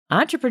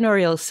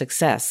Entrepreneurial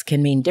success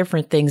can mean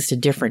different things to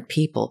different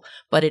people,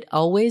 but it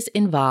always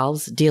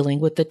involves dealing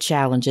with the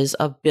challenges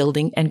of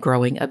building and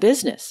growing a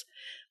business.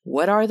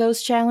 What are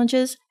those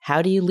challenges?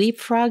 How do you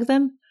leapfrog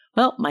them?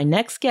 Well, my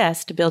next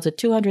guest built a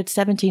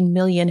 $217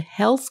 million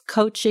health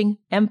coaching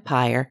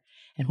empire.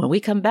 And when we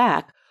come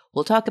back,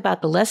 we'll talk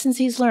about the lessons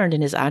he's learned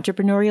in his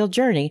entrepreneurial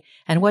journey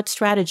and what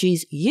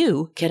strategies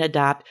you can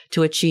adopt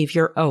to achieve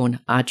your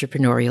own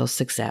entrepreneurial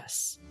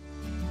success.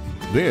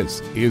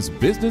 This is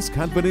Business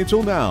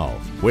Confidential Now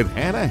with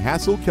Hannah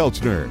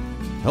Hassel-Kelchner,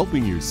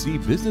 helping you see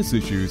business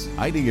issues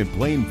hiding in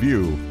plain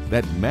view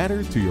that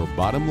matter to your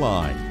bottom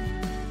line.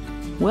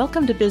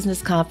 Welcome to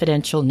Business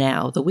Confidential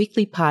Now, the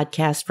weekly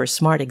podcast for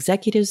smart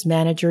executives,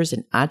 managers,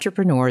 and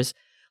entrepreneurs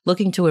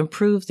looking to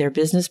improve their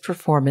business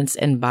performance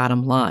and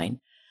bottom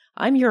line.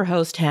 I'm your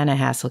host, Hannah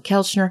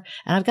Hassel-Kelchner,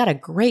 and I've got a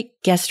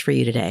great guest for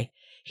you today.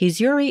 He's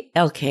Yuri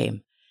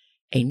Elkaim,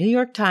 a New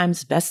York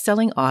Times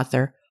bestselling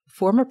author,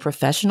 former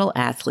professional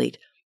athlete,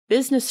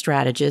 business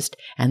strategist,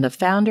 and the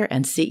founder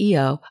and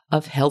CEO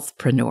of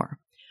Healthpreneur,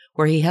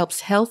 where he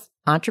helps health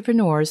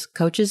entrepreneurs,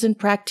 coaches, and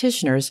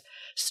practitioners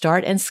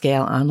start and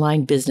scale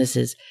online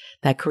businesses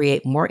that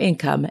create more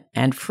income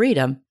and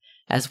freedom,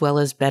 as well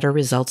as better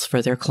results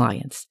for their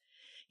clients.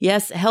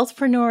 Yes,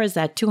 Healthpreneur is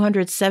that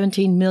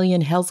 $217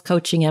 million health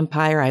coaching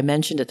empire I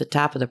mentioned at the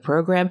top of the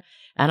program,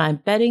 and I'm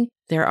betting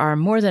there are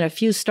more than a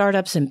few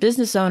startups and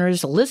business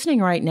owners listening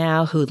right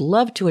now who'd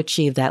love to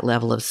achieve that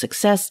level of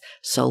success.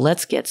 So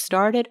let's get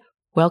started.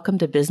 Welcome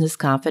to Business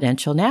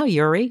Confidential Now,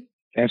 Yuri.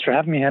 Thanks for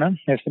having me, Hannah.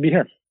 Nice to be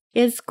here.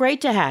 It's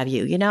great to have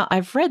you. You know,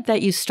 I've read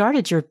that you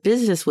started your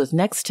business with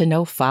next to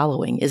no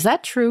following. Is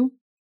that true?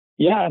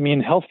 Yeah, I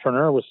mean,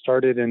 Healthpreneur was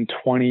started in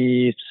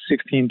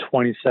 2016,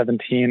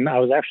 2017. I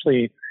was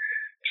actually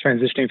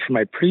transitioning from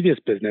my previous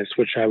business,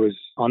 which I was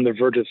on the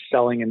verge of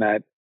selling in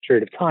that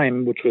period of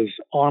time, which was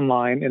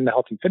online in the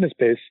health and fitness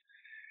space.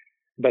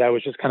 But I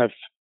was just kind of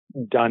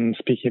done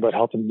speaking about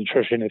health and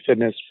nutrition and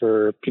fitness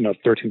for,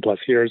 13 plus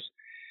years.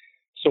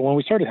 So when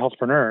we started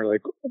Healthpreneur,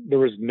 there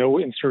was no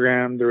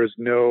Instagram, there was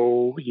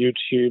no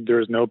YouTube, there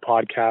was no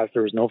podcast,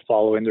 there was no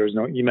following, there was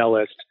no email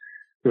list,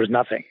 there was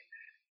nothing.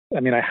 I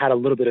mean, I had a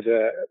little bit of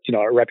a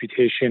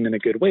reputation in a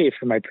good way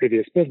for my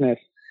previous business,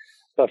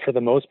 but for the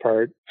most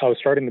part, I was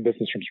starting the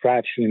business from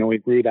scratch. We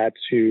grew that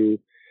to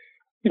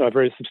a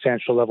very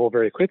substantial level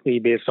very quickly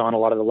based on a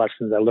lot of the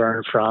lessons I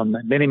learned from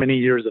many, many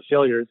years of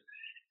failures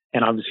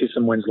and obviously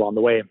some wins along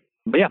the way.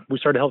 But yeah, we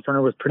started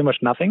Healthpreneur with pretty much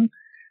nothing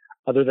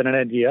other than an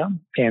idea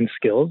and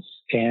skills.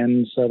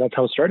 And so that's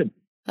how it started.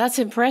 That's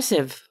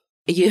impressive.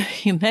 You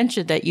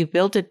mentioned that you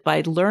built it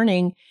by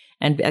learning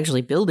and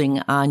actually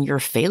building on your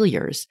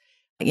failures.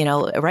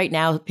 Right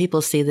now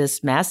people see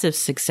this massive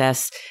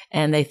success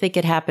and they think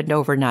it happened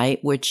overnight,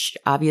 which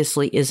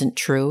obviously isn't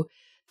true.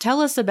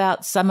 Tell us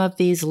about some of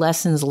these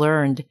lessons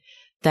learned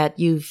that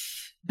you've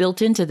built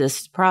into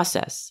this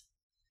process.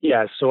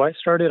 Yeah, so I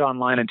started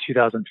online in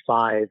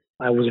 2005.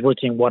 I was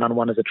working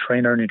one-on-one as a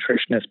trainer,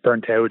 nutritionist,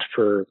 burnt out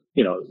for,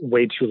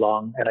 way too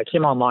long. And I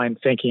came online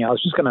thinking I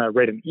was just going to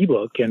write an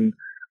ebook and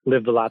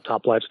live the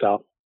laptop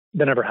lifestyle.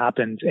 That never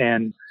happened.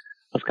 And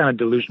I was kind of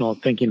delusional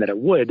thinking that it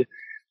would.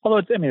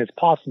 Although, it's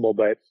possible,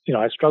 but,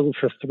 I struggled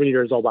for 3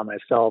 years all by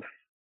myself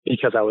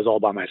because I was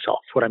all by myself.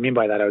 What I mean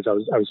by that is I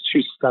was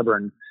too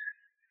stubborn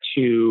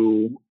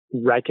to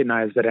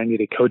recognize that I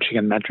needed coaching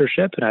and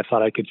mentorship. And I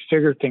thought I could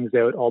figure things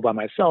out all by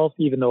myself,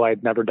 even though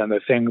I'd never done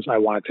the things I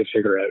wanted to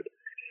figure out.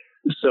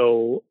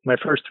 So my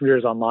first 3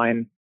 years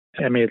online,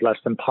 I made less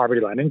than poverty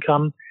line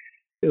income.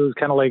 It was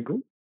kind of like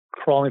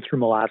crawling through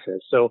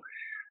molasses. So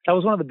that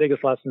was one of the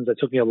biggest lessons that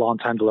took me a long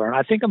time to learn.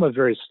 I think I'm a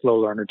very slow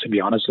learner, to be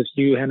honest with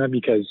you, Hannah,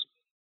 because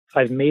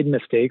I've made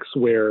mistakes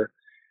where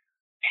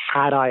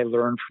had I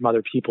learned from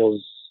other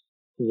people's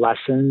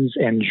lessons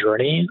and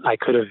journey, I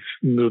could have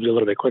moved a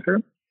little bit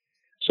quicker.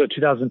 So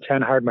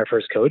 2010, I hired my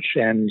first coach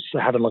and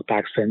I haven't looked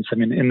back since.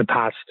 In the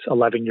past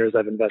 11 years,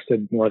 I've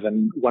invested more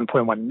than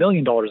 $1.1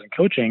 million in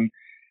coaching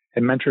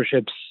and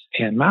mentorships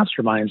and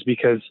masterminds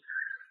because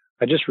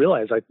I just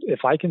realized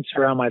if I can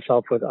surround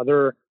myself with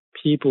other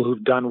people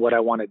who've done what I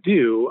want to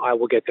do, I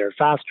will get there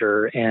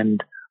faster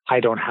and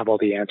I don't have all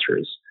the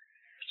answers.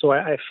 So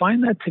I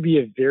find that to be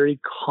a very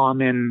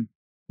common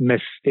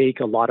mistake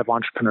a lot of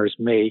entrepreneurs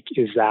make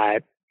is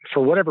that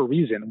for whatever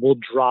reason, we'll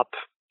drop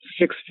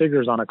 6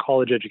 figures on a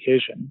college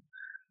education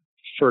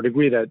for a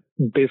degree that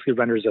basically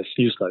renders us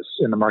useless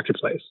in the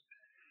marketplace.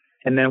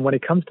 And then when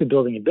it comes to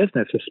building a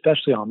business,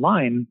 especially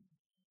online,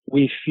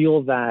 we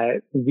feel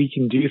that we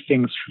can do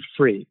things for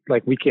free.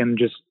 Like we can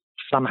just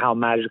somehow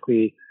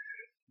magically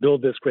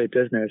build this great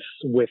business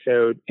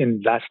without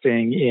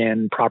investing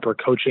in proper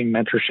coaching,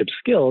 mentorship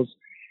skills.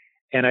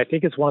 And I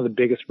think it's one of the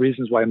biggest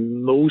reasons why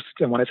most,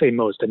 and when I say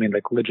most, I mean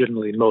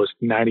legitimately most,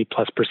 90+%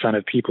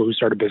 of people who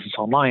start a business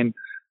online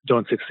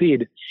don't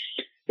succeed,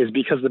 is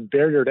because the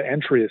barrier to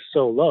entry is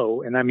so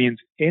low. And that means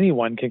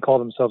anyone can call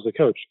themselves a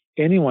coach.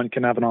 Anyone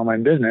can have an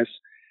online business.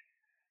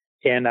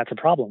 And that's a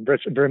problem,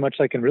 very much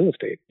like in real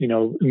estate.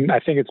 I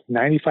think it's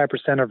 95%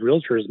 of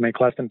realtors make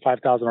less than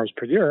 $5,000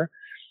 per year.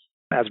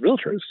 as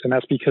realtors. And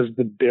that's because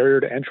the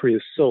barrier to entry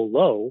is so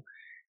low.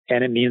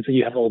 And it means that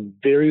you have a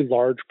very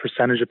large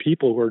percentage of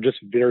people who are just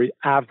very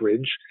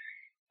average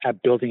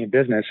at building a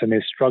business and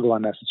they struggle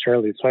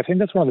unnecessarily. So I think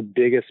that's one of the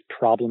biggest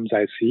problems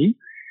I see.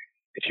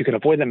 If you can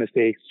avoid the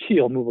mistakes,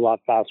 you'll move a lot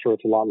faster with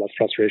a lot less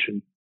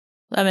frustration.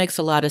 That makes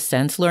a lot of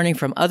sense, learning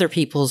from other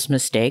people's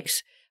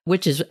mistakes,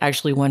 which is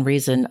actually one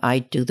reason I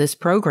do this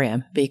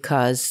program,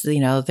 because,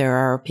 there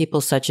are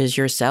people such as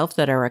yourself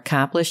that are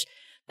accomplished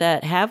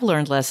that have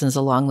learned lessons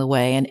along the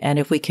way. And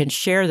if we can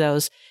share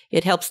those,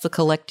 it helps the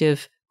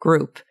collective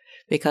group,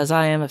 because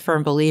I am a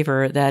firm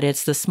believer that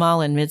it's the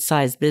small and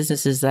mid-sized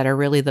businesses that are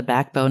really the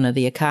backbone of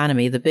the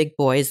economy. The big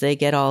boys, they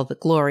get all the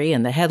glory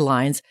and the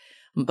headlines,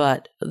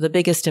 but the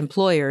biggest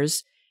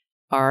employers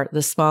are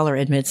the smaller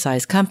and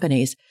mid-sized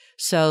companies.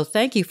 So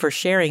thank you for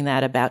sharing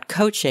that about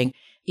coaching.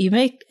 You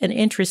make an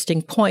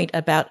interesting point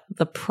about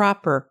the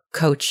proper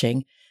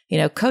coaching.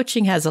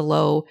 Coaching has a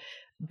low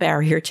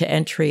barrier to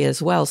entry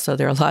as well. So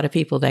there are a lot of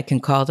people that can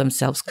call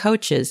themselves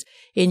coaches.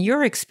 In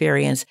your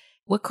experience,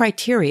 what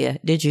criteria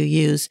did you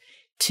use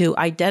to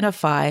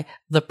identify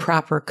the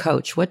proper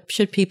coach? What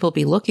should people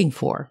be looking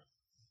for?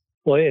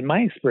 Well, in my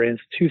experience,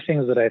 two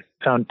things that I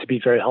found to be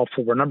very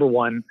helpful were, number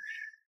one,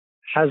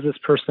 has this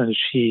person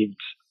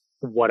achieved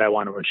what I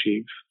want to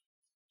achieve?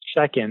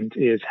 Second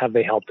is, have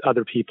they helped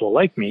other people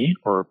like me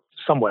or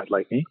somewhat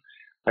like me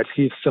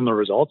achieve similar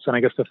results? And I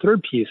guess the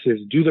third piece is,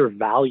 do their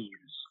values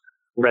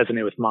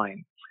resonate with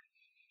mine?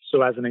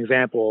 So as an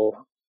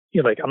example,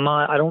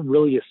 I don't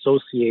really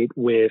associate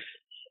with,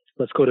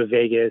 let's go to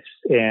Vegas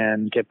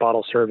and get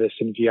bottle service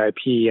and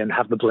VIP and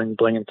have the bling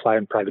bling and fly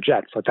in private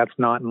jets. Like, that's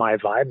not my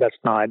vibe. That's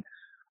not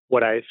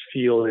what I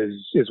feel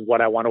is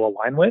what I want to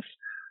align with.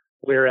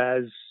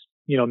 Whereas,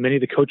 many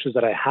of the coaches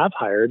that I have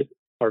hired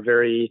are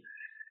very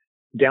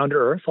down to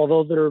earth,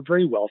 although they're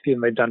very wealthy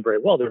and they've done very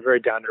well. They're very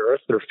down to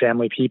earth. They're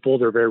family people.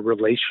 They're very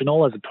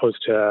relational as opposed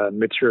to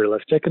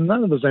materialistic. And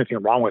none of there's anything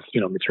wrong with,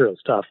 material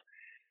stuff.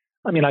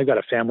 I mean, I've got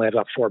a family. I've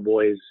got 4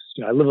 boys.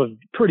 I live a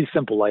pretty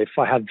simple life.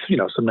 I have,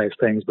 some nice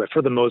things, but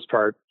for the most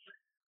part,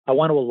 I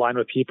want to align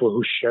with people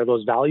who share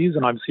those values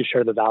and obviously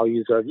share the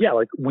values of,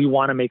 we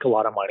want to make a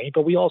lot of money,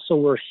 but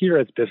we're here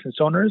as business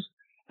owners,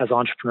 as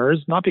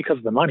entrepreneurs, not because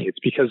of the money. It's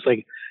because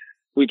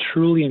we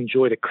truly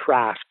enjoy the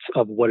craft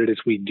of what it is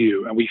we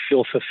do. And we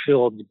feel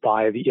fulfilled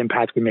by the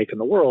impact we make in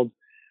the world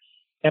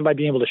and by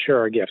being able to share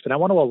our gift. And I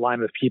want to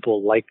align with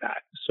people like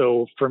that.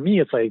 So for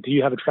me, it's do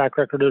you have a track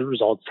record of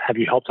results? Have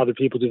you helped other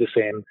people do the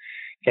same?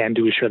 And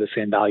do we share the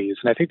same values?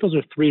 And I think those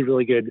are 3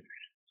 really good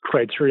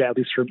criteria, at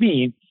least for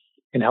me,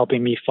 in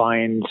helping me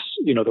find,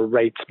 the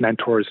right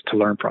mentors to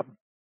learn from.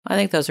 I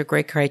think those are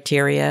great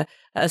criteria,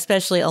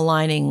 especially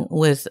aligning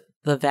with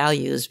the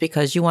values,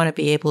 because you want to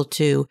be able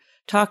to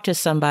talk to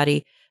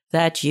somebody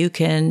that you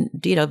can,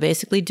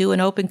 basically do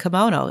an open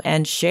kimono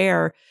and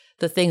share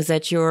the things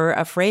that you're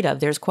afraid of.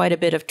 There's quite a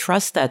bit of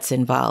trust that's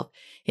involved.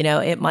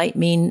 It might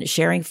mean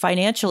sharing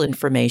financial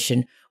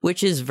information,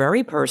 which is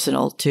very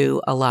personal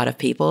to a lot of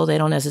people. They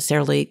don't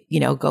necessarily,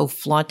 go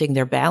flaunting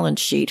their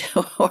balance sheet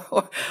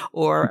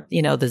or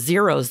the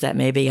zeros that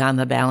may be on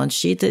the balance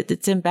sheet.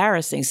 It's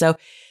embarrassing. So,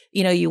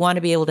 you want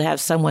to be able to have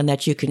someone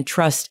that you can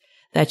trust,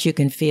 that you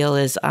can feel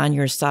is on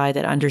your side,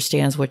 that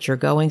understands what you're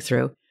going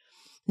through.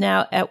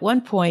 Now, at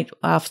one point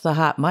off the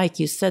hot mic,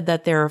 you said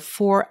that there are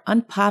 4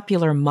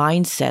 unpopular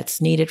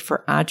mindsets needed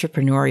for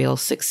entrepreneurial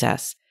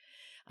success.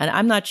 And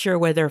I'm not sure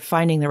whether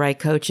finding the right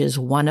coach is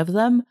one of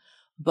them,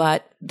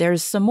 but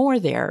there's some more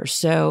there.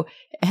 So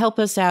help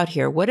us out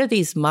here. What are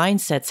these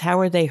mindsets? How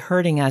are they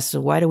hurting us?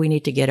 Why do we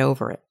need to get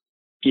over it?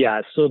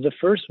 Yeah. So the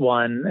first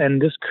one,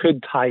 and this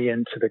could tie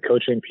into the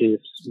coaching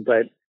piece,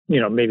 but,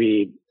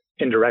 maybe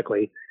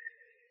indirectly,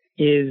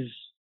 is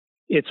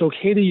it's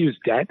okay to use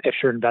debt if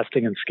you're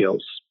investing in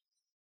skills.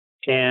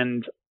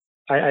 And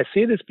I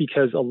say this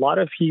because a lot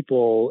of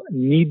people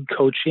need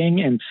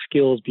coaching and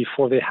skills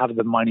before they have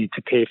the money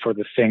to pay for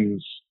the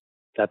things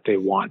that they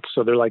want.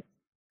 So they're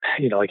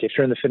if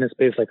you're in the fitness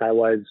space like I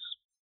was,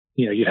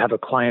 you'd have a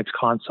client's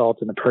consult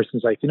and the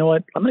person's like, you know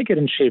what, I'm going to get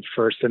in shape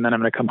first and then I'm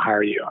going to come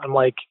hire you. I'm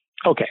like,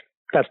 okay,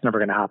 that's never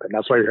going to happen.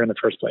 That's why you're here in the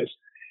first place.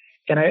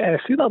 And I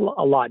see that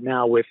a lot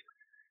now with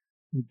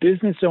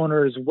business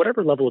owners,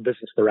 whatever level of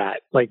business they're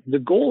at. The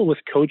goal with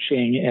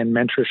coaching and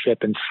mentorship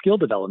and skill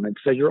development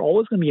is that you're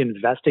always going to be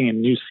investing in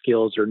new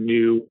skills or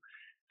new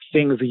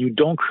things that you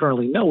don't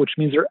currently know, which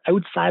means they're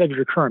outside of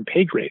your current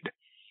pay grade.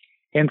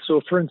 And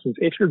so, for instance,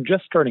 if you're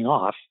just starting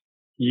off,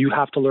 you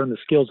have to learn the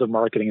skills of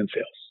marketing and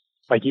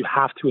sales. You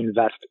have to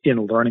invest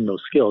in learning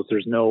those skills.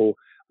 There's no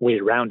way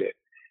around it.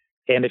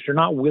 And if you're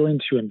not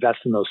willing to invest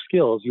in those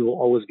skills, you will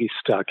always be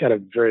stuck at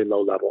a very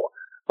low level.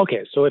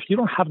 Okay, so if you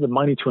don't have the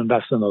money to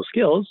invest in those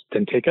skills,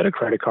 then take out a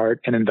credit card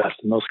and invest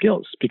in those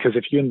skills. Because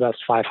if you invest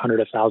 $500,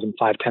 $1,000,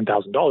 $5,000,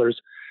 $10,000,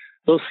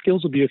 those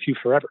skills will be with you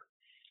forever.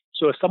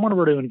 So if someone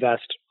were to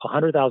invest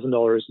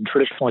 $100,000 in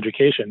traditional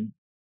education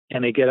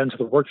and they get into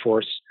the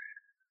workforce,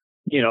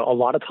 a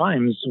lot of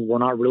times we're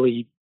not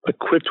really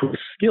equipped with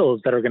skills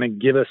that are going to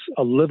give us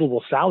a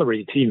livable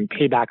salary to even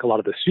pay back a lot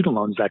of the student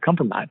loans that come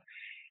from that.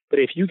 But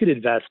if you could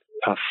invest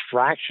a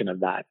fraction of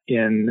that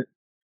in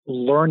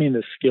learning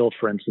the skill,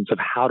 for instance, of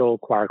how to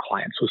acquire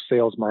clients, so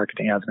sales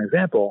marketing as an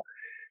example,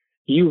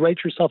 you write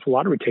yourself a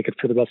lottery ticket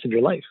for the rest of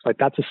your life. Like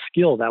that's a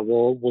skill that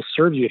will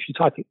serve you. If you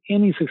talk to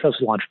any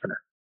successful entrepreneur,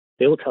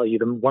 they will tell you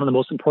one of the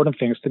most important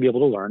things to be able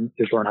to learn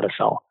is learn how to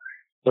sell,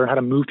 learn how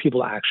to move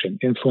people to action,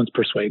 influence,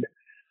 persuade.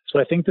 So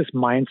I think this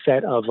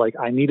mindset of like,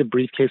 I need a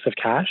briefcase of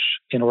cash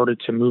in order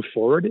to move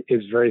forward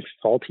is very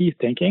faulty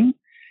thinking.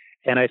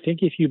 And I think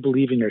if you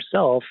believe in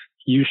yourself,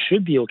 you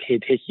should be okay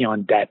taking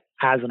on debt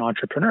as an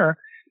entrepreneur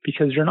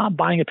because you're not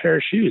buying a pair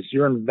of shoes.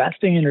 You're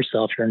investing in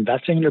yourself. You're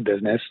investing in your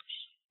business.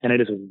 And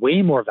it is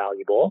way more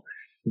valuable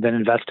than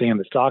investing in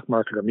the stock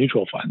market or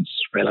mutual funds,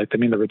 right? Like, I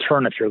mean, the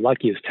return, if you're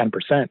lucky, is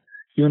 10%.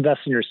 You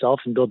invest in yourself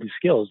and build these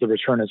skills, the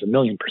return is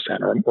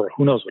 1,000,000% or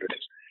who knows what it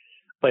is.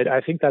 But I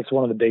think that's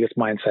one of the biggest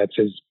mindsets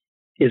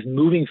is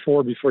moving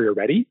forward before you're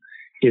ready,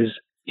 is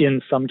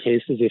in some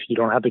cases, if you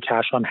don't have the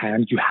cash on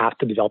hand, you have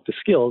to develop the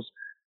skills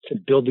to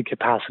build the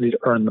capacity to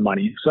earn the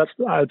money. So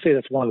I would say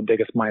that's one of the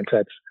biggest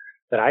mindsets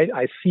that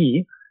I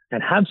see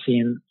and have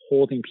seen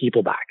holding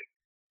people back.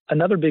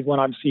 Another big one,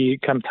 obviously,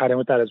 kind of tied in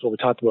with that is what we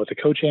talked about, the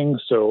coaching.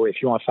 So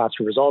if you want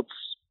faster results,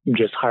 you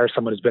just hire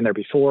someone who's been there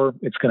before.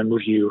 It's going to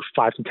move you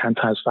 5 to 10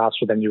 times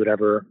faster than you would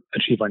ever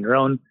achieve on your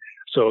own.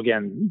 So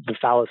again, the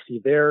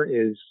fallacy there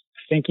is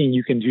thinking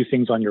you can do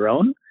things on your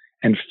own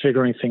and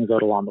figuring things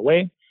out along the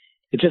way.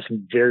 It just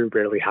very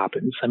rarely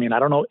happens. I mean, I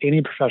don't know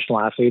any professional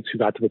athletes who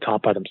got to the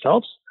top by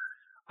themselves.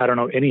 I don't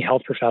know any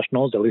health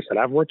professionals, at least that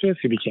I've worked with,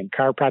 who became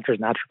chiropractors,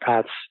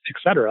 naturopaths,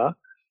 etc.,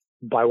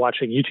 by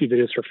watching YouTube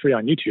videos for free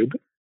on YouTube.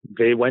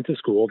 They went to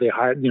school, they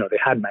hired, they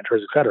had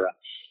mentors, etc.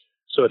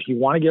 So if you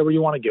want to get where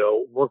you want to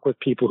go, work with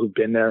people who've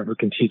been there, who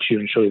can teach you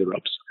and show you the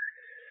ropes.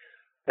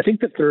 I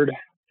think the third,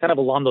 kind of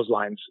along those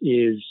lines,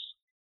 is,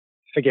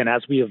 again,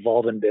 as we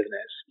evolve in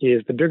business,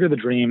 is the bigger the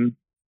dream,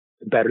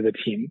 the better the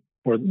team.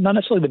 Or not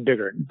necessarily the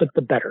bigger, but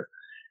the better.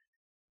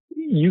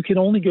 You can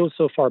only go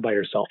so far by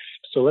yourself.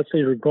 So let's say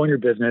you're growing your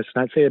business,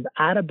 and I'd say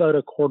at about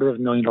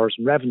 $250,000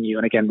 in revenue,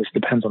 and again, this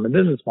depends on the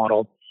business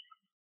model,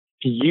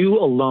 you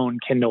alone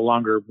can no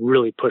longer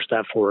really push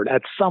that forward.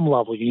 At some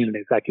level, you need an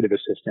executive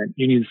assistant.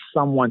 You need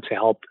someone to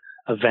help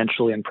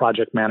eventually in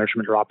project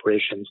management or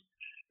operations.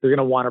 You're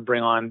going to want to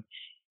bring on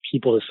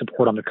people to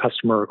support on the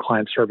customer or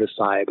client service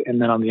side,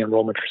 and then on the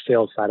enrollment or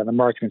sales side, and the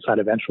marketing side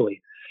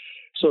eventually.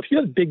 So if you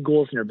have big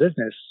goals in your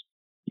business,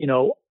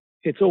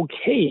 it's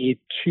okay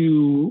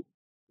to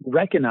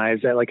recognize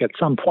that, like, at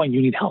some point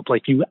you need help.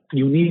 Like you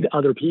need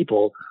other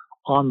people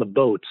on the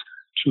boat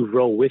to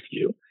row with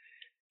you.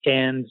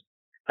 And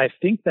I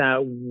think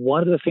that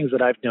one of the things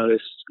that I've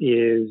noticed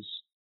is,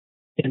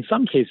 in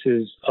some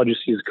cases, I'll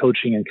just use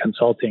coaching and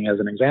consulting as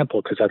an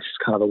example, because that's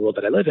kind of the world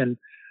that I live in.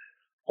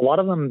 A lot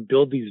of them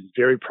build these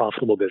very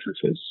profitable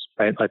businesses,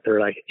 right? Like they're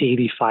like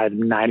 85,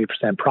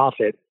 90%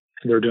 profit,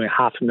 and they're doing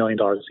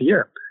 $500,000 a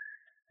year.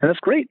 And that's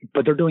great,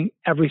 but they're doing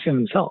everything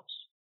themselves.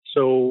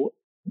 So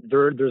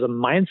there's a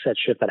mindset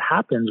shift that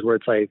happens where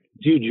it's like,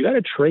 dude, you got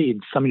to trade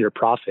some of your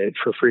profit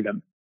for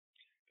freedom.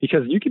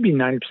 Because you could be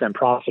 90%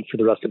 profit for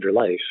the rest of your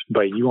life,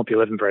 but you won't be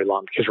living very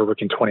long because you're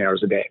working 20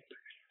 hours a day.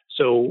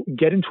 So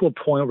getting to a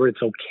point where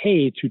it's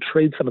okay to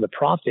trade some of the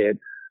profit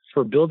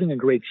for building a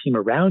great team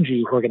around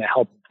you who are going to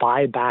help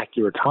buy back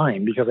your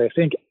time. Because I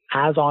think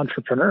as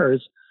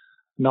entrepreneurs,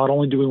 not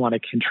only do we want to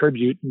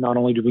contribute, not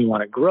only do we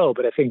want to grow,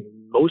 but I think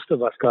most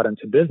of us got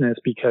into business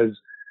because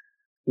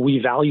we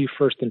value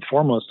first and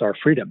foremost our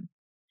freedom.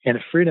 And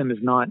freedom is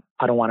not,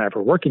 I don't want to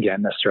ever work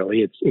again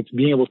necessarily. It's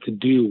being able to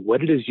do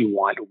what it is you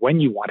want, when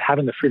you want,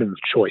 having the freedom of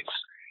choice.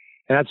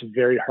 And that's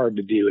very hard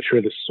to do if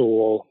you're the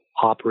sole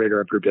operator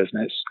of your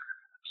business.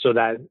 So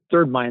that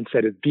third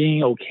mindset is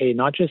being okay,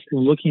 not just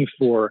looking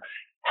for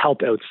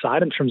help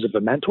outside in terms of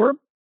a mentor,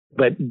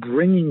 but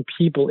bringing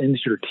people into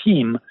your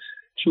team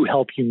to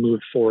help you move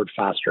forward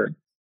faster.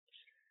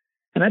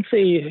 And I'd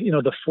say,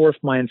 the fourth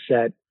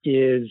mindset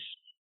is,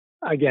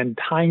 again,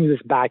 tying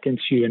this back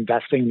into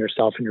investing in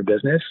yourself and your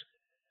business.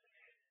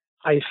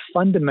 I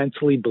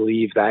fundamentally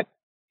believe that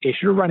if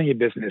you're running a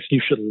business,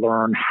 you should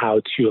learn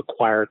how to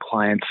acquire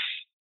clients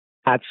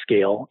at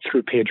scale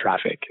through paid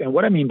traffic. And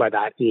what I mean by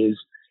that is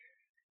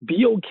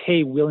be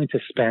okay willing to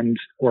spend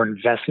or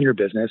invest in your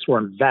business or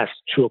invest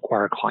to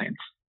acquire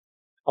clients.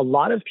 A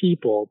lot of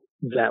people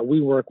that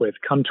we work with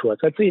come to us,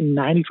 I'd say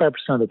 95%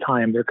 of the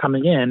time, they're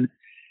coming in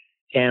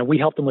and we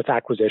help them with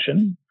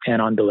acquisition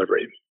and on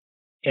delivery.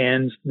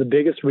 And the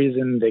biggest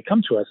reason they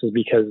come to us is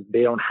because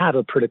they don't have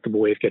a predictable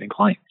way of getting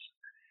clients.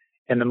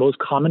 And the most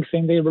common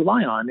thing they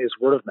rely on is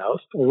word of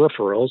mouth or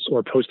referrals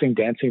or posting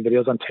dancing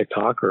videos on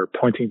TikTok or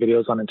pointing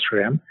videos on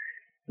Instagram.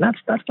 And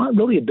that's not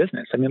really a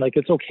business. I mean, like,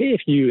 it's okay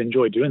if you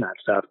enjoy doing that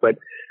stuff, but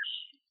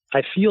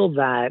I feel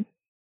that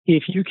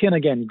if you can,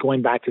 again,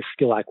 going back to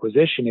skill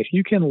acquisition, if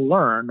you can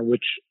learn,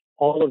 which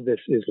all of this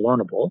is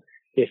learnable,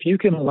 if you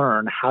can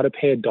learn how to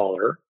pay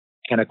 $1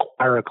 and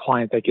acquire a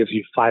client that gives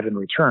you $5 in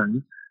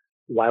return,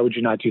 why would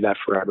you not do that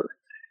forever?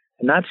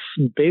 And that's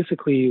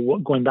basically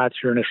what, going back to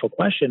your initial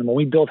question, when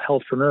we built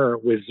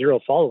Healthpreneur with 0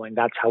 following,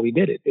 that's how we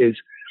did it. Is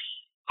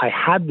I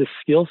had the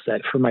skill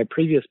set for my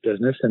previous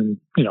business and,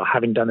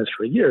 having done this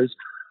for years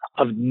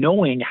of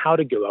knowing how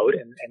to go out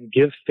and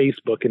give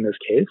Facebook, in this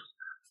case,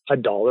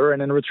 $1,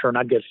 and in return,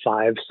 I'd get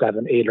 5,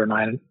 7, 8, or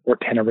 9, or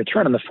 10 in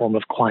return in the form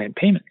of client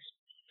payments.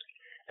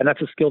 And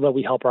that's a skill that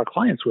we help our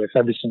clients with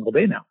every single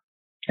day now.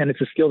 And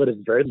it's a skill that is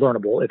very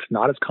learnable. It's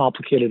not as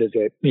complicated as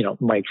it,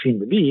 might seem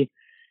to be.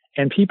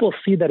 And people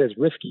see that as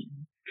risky.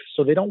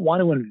 So they don't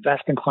want to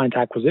invest in client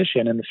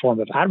acquisition in the form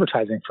of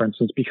advertising, for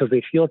instance, because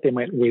they feel that they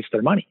might waste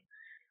their money.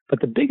 But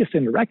the biggest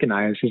thing to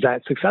recognize is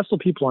that successful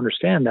people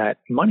understand that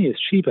money is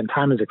cheap and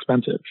time is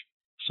expensive.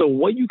 So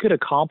what you could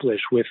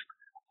accomplish with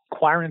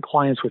acquiring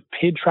clients with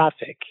paid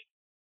traffic,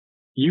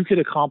 you could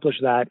accomplish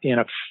that in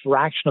a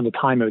fraction of the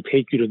time it would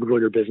take you to grow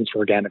your business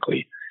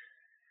organically.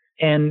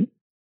 And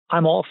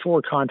I'm all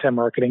for content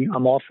marketing.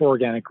 I'm all for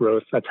organic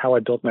growth. That's how I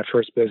built my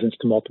first business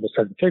to multiple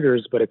 7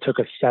 figures, but it took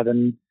us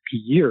 7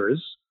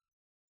 years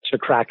to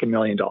crack $1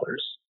 million.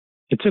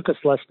 It took us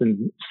less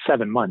than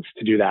 7 months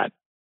to do that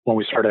when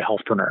we started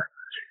Healthpreneur.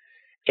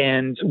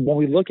 And when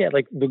we look at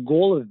the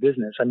goal of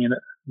business,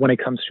 when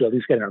it comes to at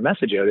least getting our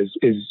message out,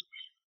 is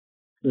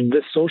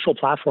the social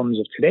platforms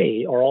of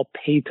today are all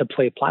pay to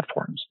play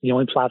platforms. The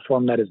only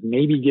platform that is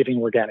maybe giving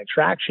organic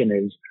traction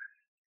is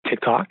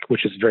TikTok,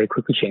 which is very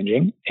quickly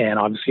changing, and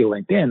obviously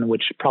LinkedIn,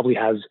 which probably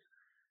has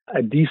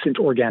a decent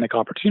organic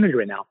opportunity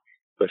right now.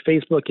 But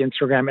Facebook,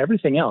 Instagram,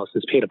 everything else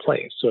is pay to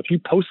play. So if you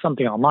post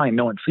something online,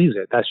 no one sees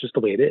it. That's just the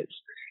way it is.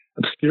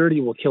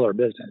 Obscurity will kill our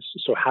business.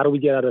 So how do we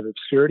get out of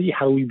obscurity?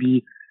 How do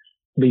we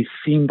be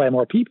seen by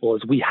more people?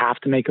 Is we have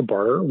to make a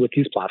barter with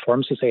these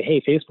platforms to say,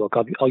 hey, Facebook,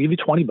 I'll give you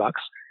 $20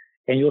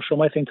 and you'll show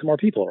my thing to more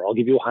people, or I'll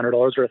give you $100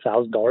 or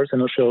 $1,000 and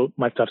you'll show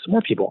my stuff to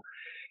more people.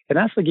 And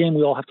that's the game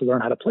we all have to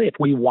learn how to play if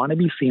we want to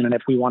be seen and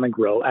if we want to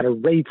grow at a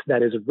rate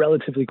that is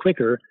relatively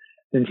quicker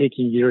than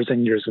taking years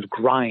and years of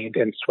grind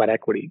and sweat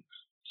equity.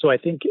 So I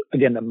think,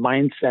 again, the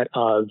mindset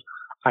of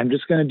I'm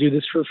just going to do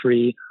this for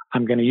free.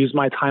 I'm going to use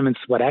my time and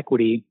sweat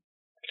equity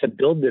to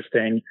build this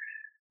thing.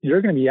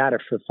 You're going to be at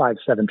it for 5,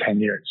 7, 10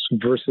 years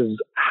versus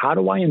how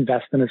do I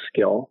invest in a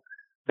skill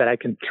that I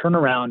can turn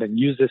around and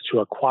use this to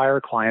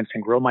acquire clients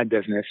and grow my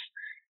business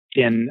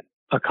in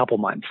a couple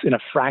months, in a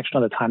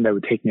fraction of the time that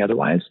would take me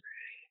otherwise.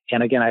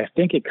 And again, I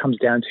think it comes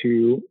down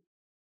to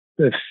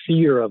the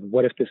fear of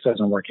what if this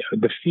doesn't work out,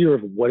 the fear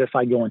of what if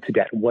I go into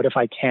debt, what if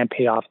I can't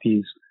pay off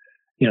these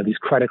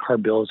credit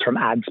card bills from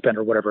ad spend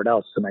or whatever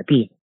else it might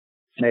be.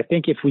 And I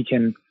think if we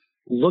can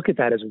look at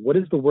that as what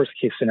is the worst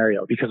case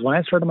scenario, because when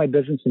I started my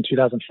business in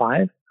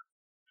 2005,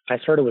 I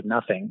started with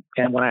nothing.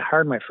 And when I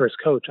hired my first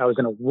coach, I was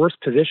in a worse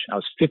position. I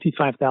was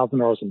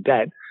 $55,000 in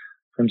debt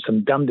from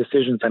some dumb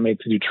decisions I made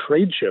to do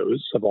trade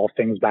shows of all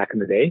things back in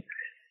the day.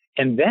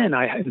 And then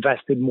I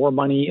invested more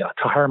money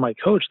to hire my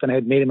coach than I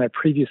had made in my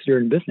previous year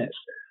in business.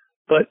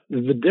 But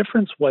the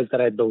difference was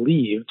that I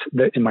believed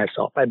that in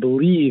myself. I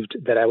believed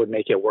that I would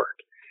make it work.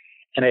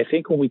 And I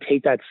think when we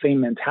take that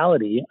same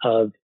mentality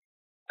of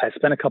I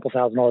spent a couple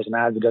 $1,000s in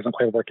ads, it doesn't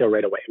quite work out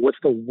right away. What's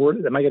the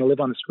word? Am I going to live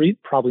on the street?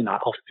 Probably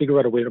not. I'll figure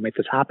out a way to make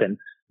this happen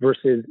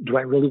versus do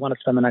I really want to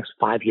spend the next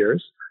 5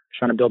 years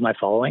trying to build my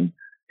following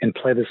and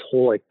play this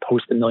whole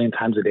post 1 million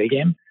times a day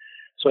game?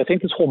 So I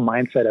think this whole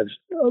mindset of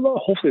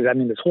hopefully,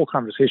 this whole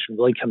conversation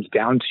really comes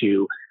down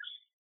to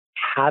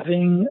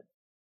having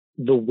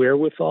the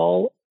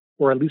wherewithal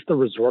or at least the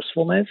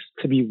resourcefulness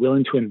to be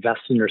willing to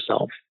invest in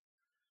yourself,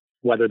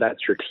 whether that's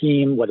your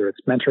team, whether it's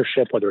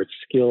mentorship, whether it's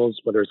skills,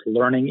 whether it's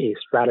learning a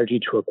strategy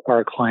to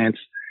acquire clients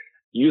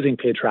using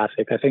paid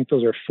traffic. I think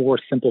those are 4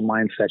 simple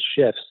mindset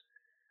shifts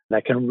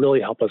that can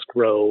really help us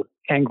grow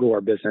and grow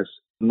our business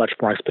much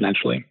more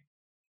exponentially.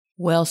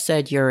 Well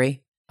said,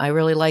 Yuri. I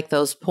really like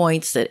those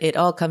points that it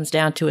all comes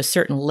down to a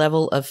certain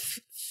level of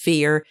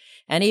fear.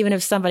 And even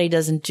if somebody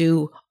doesn't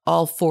do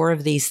all 4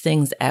 of these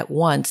things at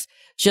once,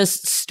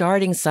 just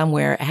starting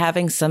somewhere,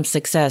 having some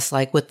success,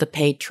 like with the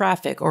paid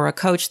traffic or a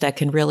coach that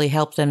can really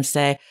help them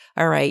say,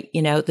 all right,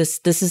 this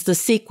is the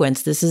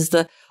sequence. This is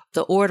the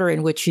order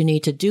in which you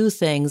need to do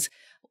things,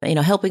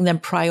 helping them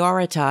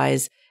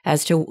prioritize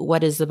as to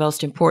what is the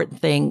most important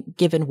thing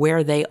given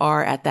where they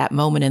are at that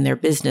moment in their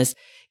business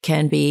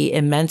can be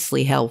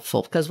immensely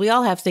helpful because we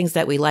all have things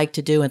that we like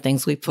to do and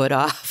things we put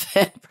off.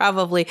 And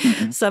probably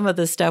some of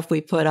the stuff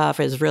we put off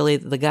is really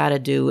the gotta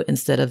do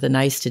instead of the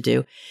nice to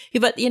do.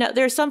 But,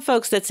 there are some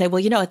folks that say,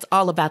 well, it's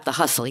all about the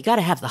hustle. You got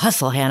to have the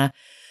hustle, Hannah.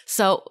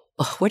 So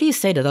what do you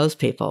say to those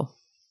people?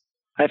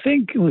 I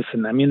think,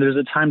 listen, there's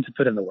a time to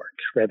put in the work,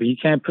 right? But you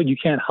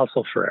can't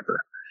hustle forever.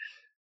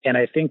 And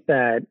I think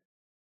that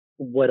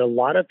what a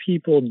lot of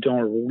people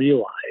don't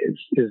realize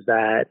is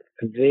that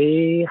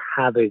they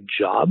have a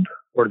job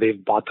or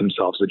they've bought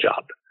themselves a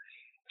job.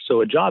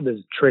 So a job is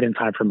trading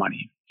time for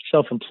money.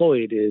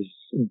 Self-employed is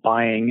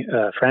buying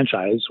a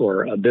franchise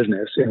or a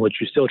business in which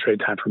you still trade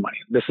time for money.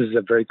 This is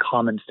a very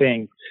common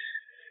thing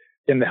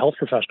in the health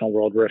professional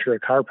world where if you're a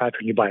chiropractor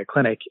and you buy a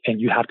clinic and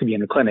you have to be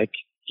in the clinic,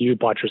 you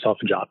bought yourself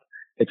a job.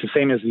 It's the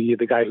same as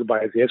the guy who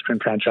buys the ice cream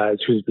franchise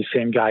who's the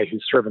same guy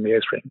who's serving the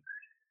ice cream.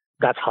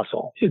 That's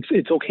hustle.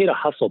 It's okay to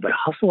hustle, but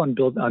hustle on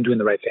doing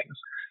the right things.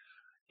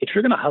 if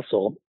you're going to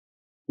hustle,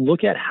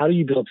 look at how do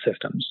you build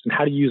systems and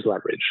how do you use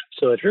leverage.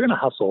 So if you're going to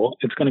hustle,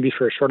 it's going to be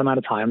for a short amount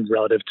of time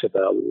relative to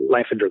the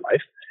length of your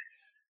life.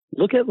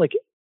 Look at like,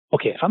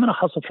 okay, if I'm going to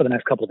hustle for the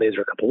next couple of days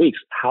or a couple of weeks,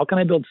 how can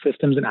I build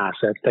systems and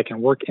assets that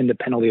can work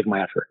independently of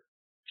my effort?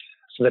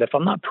 So that if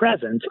I'm not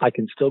present, I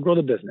can still grow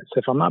the business.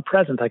 If I'm not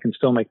present, I can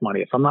still make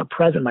money. If I'm not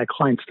present, my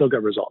clients still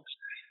get results.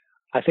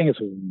 I think it's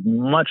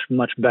much,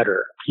 much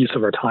better use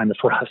of our time if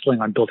we're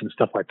hustling on building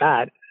stuff like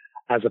that,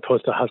 as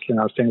opposed to hustling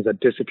on things that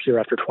disappear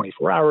after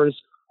 24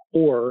 hours,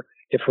 or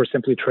if we're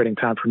simply trading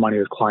time for money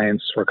with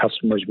clients or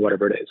customers,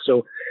 whatever it is.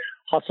 So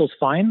hustle's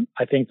fine.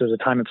 I think there's a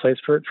time and place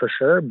for it for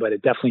sure, but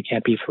it definitely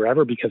can't be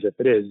forever, because if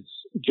it is,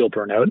 you'll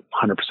burn out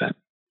 100%.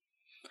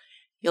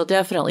 You'll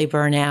definitely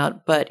burn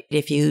out, but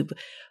if you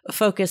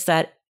focus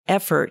that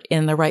effort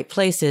in the right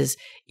places,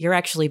 you're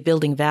actually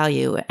building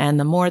value. And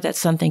the more that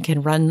something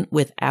can run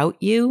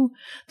without you,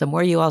 the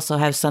more you also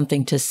have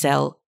something to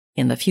sell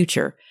in the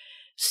future.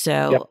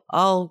 So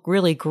all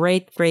really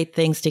great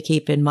things to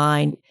keep in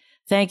mind.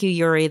 Thank you,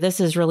 Yuri. This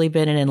has really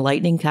been an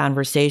enlightening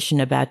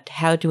conversation about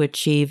how to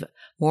achieve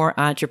more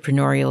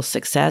entrepreneurial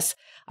success.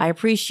 I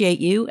appreciate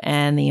you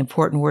and the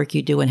important work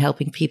you do in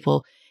helping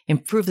people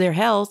improve their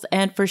health,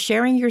 and for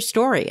sharing your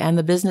story and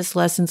the business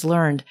lessons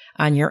learned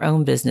on your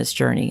own business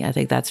journey. I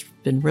think that's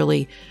been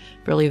really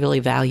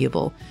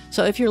valuable.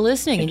 So if you're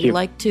listening and you'd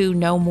like to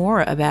know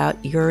more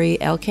about Yuri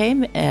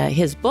Elkaim,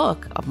 his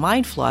book,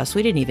 Mind Floss,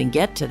 we didn't even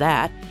get to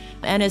that,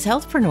 and his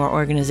Healthpreneur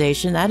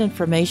organization, that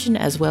information,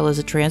 as well as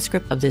a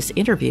transcript of this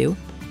interview,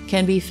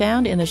 can be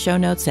found in the show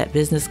notes at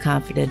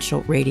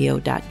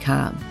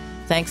businessconfidentialradio.com.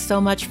 Thanks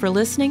so much for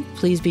listening.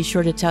 Please be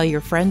sure to tell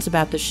your friends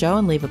about the show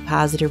and leave a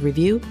positive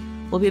review.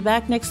 We'll be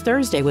back next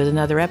Thursday with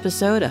another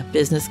episode of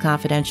Business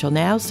Confidential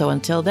Now. So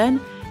until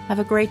then, have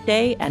a great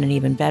day and an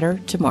even better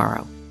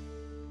tomorrow.